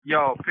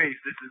Yo, peace.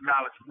 This is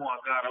Knowledge One.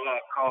 God Allah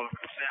calling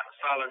from Santa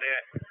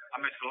Soledad.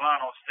 I'm in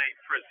Solano State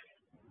Prison.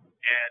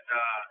 And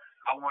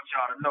I want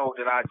y'all to know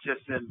that I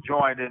just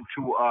joined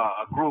into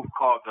a group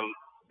called the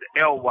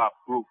LWOP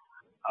group.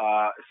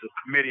 It's a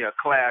committee, a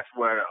class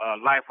where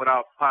life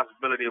without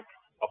possibility of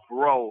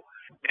parole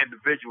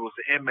individuals,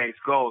 the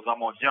inmates goes. I'm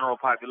on general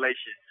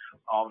population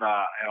on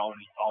the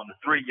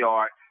 3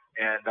 yard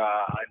and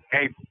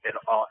A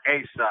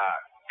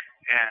side.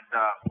 And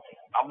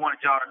I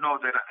wanted y'all to know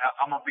that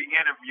I'm gonna be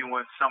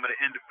interviewing some of the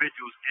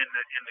individuals in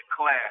the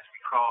class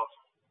because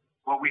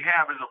what we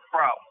have is a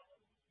problem,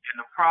 and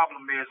the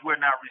problem is we're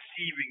not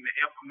receiving the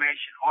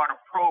information or the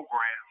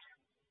programs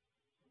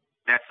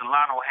that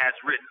Solano has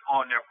written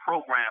on their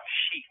program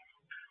sheet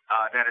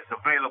that is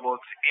available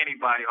to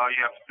anybody. All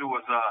you have to do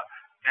is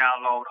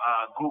download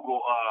Google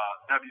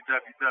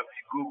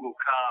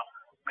www.google.com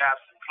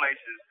maps and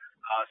places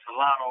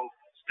Solano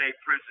State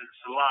Prison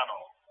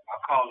Solano. I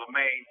call the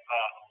main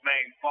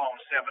phone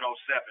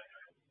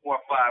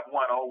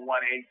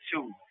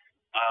 707-451-0182.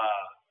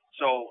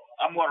 So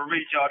I'm going to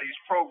read y'all these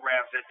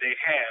programs that they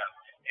have,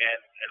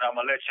 and I'm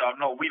going to let y'all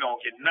know we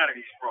don't get none of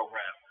these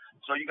programs.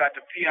 So you got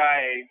the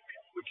PIA,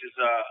 which is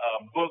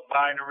book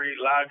bindery,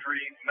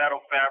 laundry,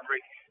 metal fabric,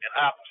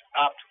 and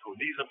optical.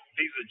 These are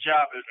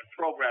job and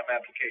program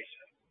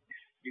applications.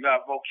 You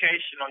got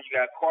vocational, you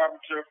got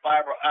carpenter,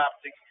 fiber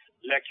optics,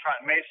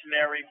 electronic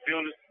masonry,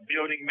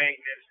 building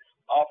maintenance,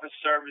 office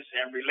service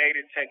and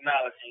related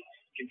technology,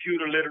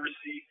 computer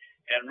literacy,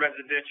 and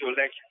residential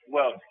electric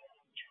welding.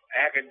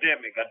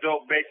 Academic,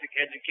 adult basic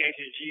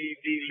education,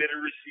 GED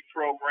literacy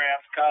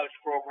programs, college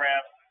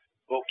programs,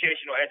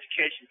 vocational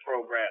education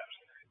programs.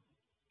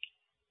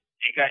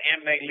 You got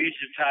inmate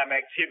leisure time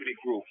activity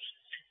groups,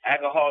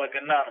 Alcoholic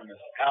Anonymous,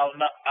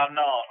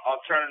 Al-Anon,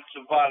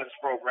 Alternative Violence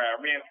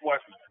Program,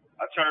 Reinforcement,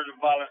 Alternative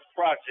Violence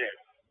Project,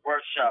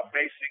 Workshop,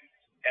 Basic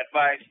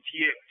Advice,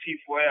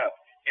 T4F,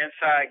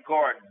 Inside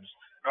Gardens,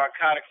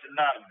 Narcotics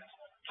Anonymous,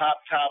 Top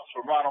Tops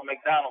for Ronald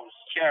McDonald's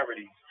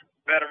Charities,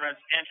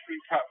 Veterans Entry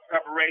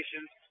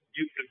Preparations,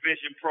 Youth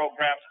Division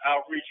Programs,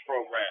 Outreach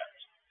Programs,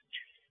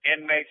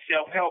 Inmate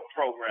Self-Help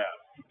Program,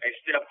 A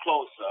Step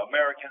Closer,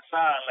 American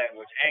Sign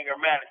Language, Anger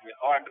Management,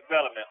 Art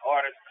Development,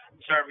 Artists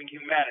Serving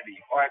Humanity,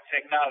 Art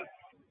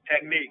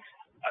Techniques,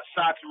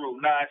 Satoru,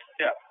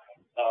 9-Step,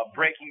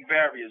 Breaking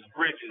Barriers,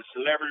 Bridges,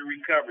 Celebrity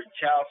Recovery,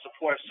 Child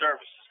Support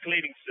Services,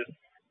 Cleaning System,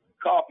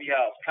 Coffee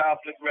House,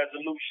 Conflict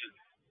Resolution,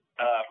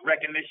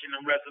 Recognition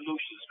and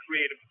Resolutions,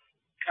 Creative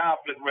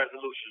Conflict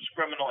Resolutions,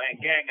 Criminal and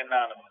Gang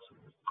Anonymous,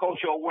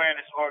 Cultural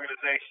Awareness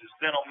Organizations,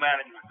 Dental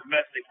Management,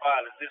 Domestic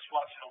Violence,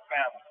 Dysfunctional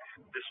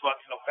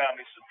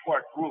Family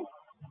Support Group,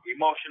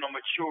 Emotional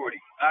Maturity,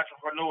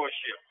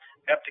 Entrepreneurship,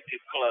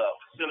 Epticate Club,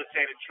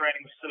 Facilitated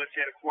Training,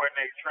 Facilitated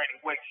Coordinated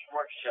Training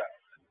Workshop,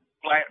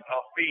 Flight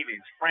of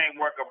Phoenix,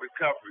 Framework of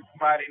Recovery,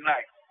 Friday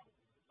Nights,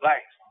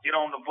 Lights, Get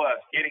on the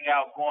Bus, Getting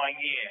Out, Going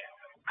In,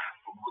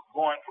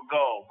 Going for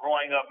Gold,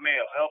 Growing Up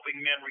Male, Helping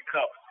Men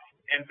Recover,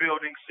 and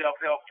Building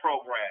Self-Help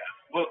Programs,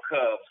 Book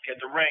Hubs,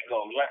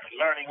 Durango,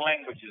 Learning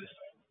Languages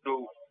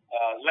through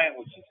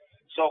languages,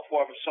 so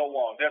forth and so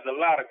on. There's a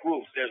lot of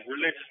groups. There's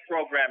religious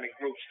programming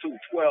groups too,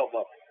 12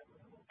 of them.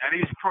 And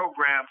these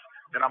programs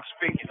that I'm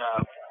speaking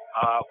of,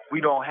 we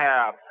don't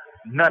have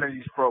none of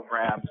these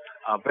programs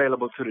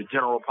available to the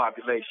general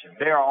population.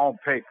 They are on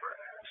paper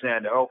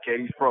saying that, okay,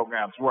 these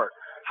programs work.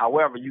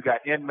 However, you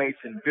got inmates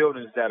in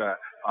buildings that are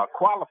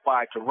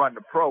qualified to run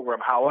the program.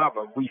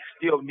 However, we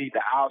still need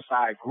the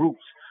outside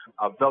groups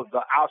of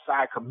the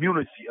outside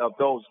community of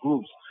those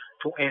groups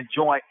to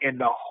enjoy in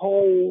the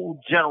whole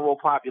general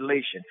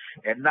population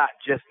and not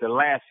just the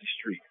Lancey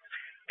Street.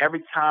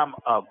 Every time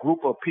a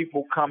group of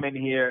people come in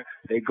here,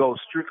 they go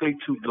strictly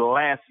to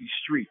Delancey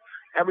Street.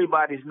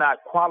 Everybody's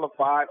not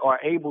qualified or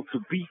able to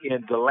be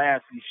in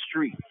Delancey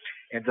Street.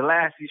 And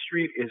Delancey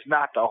Street is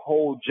not the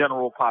whole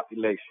general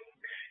population.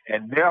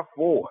 And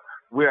therefore,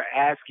 we're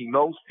asking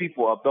those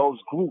people of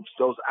those groups,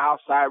 those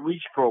outside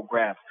reach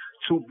programs,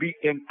 to be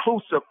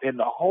inclusive in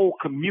the whole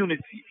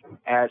community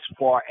as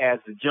far as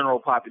the general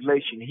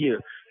population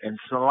here in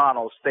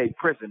Solano State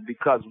Prison,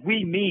 because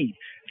we need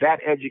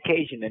that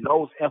education and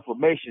those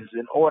informations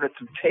in order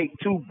to take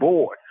to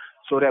board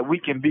so that we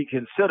can be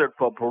considered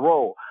for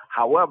parole.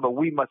 However,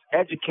 we must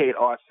educate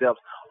ourselves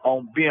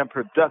on being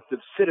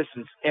productive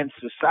citizens in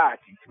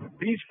society.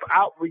 These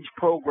outreach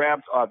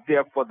programs are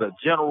there for the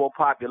general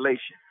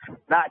population,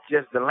 not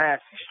just the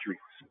Lancey Street.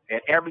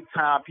 And every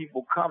time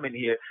people come in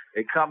here,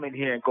 they come in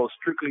here and go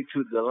strictly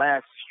to the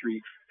Lancey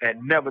Street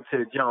and never to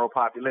the general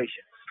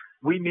population.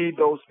 We need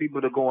those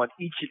people to go in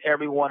each and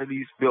every one of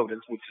these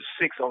buildings, which is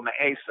 6 on the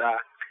A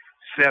side,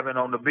 7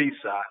 on the B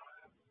side,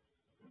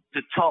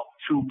 to talk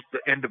to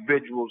the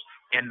individuals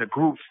and the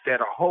groups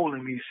that are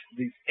holding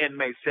these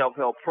inmate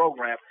self-help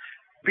programs.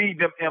 Feed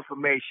them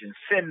information,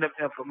 send them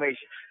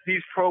information.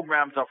 These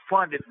programs are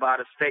funded by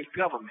the state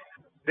government.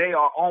 They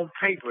are on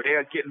paper, they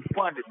are getting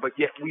funded, but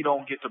yet we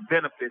don't get the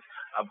benefits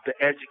of the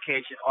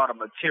education or the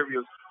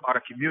materials or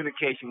the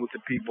communication with the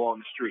people on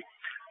the street.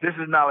 This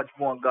is Knowledge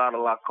Born God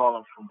Allah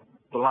calling from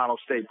Solano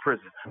State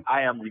Prison.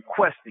 I am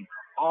requesting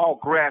all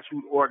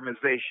grassroots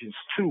organizations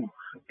to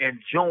and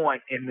join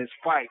in this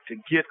fight to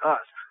get us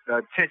the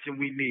attention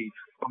we need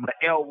from the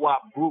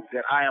LWOP group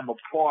that I am a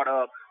part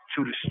of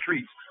to the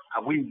streets.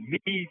 We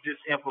need this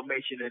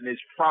information and this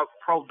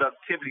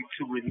productivity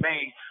to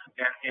remain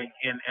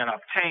and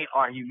obtain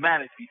our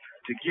humanity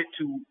to get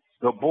to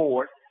the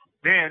board,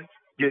 then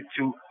get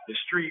to the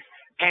streets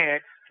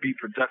and be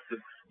productive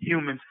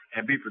humans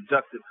and be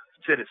productive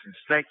citizens.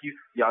 Thank you.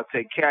 Y'all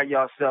take care of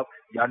yourself.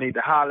 Y'all need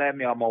to holler at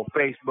me. I'm on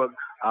Facebook.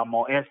 I'm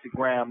on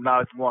Instagram,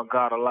 Knowledge One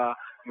God Allah.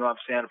 You know what I'm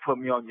saying? Put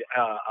me on your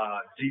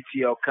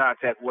GTL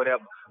contact,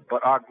 whatever.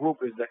 But our group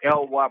is the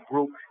LWOP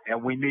group,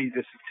 and we need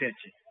this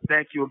attention.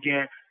 Thank you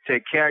again.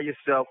 Take care of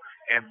yourself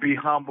and be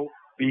humble,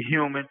 be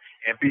human,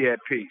 and be at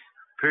peace.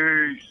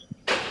 Peace.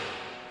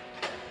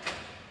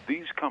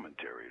 These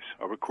commentaries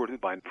are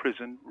recorded by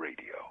Prison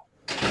Radio.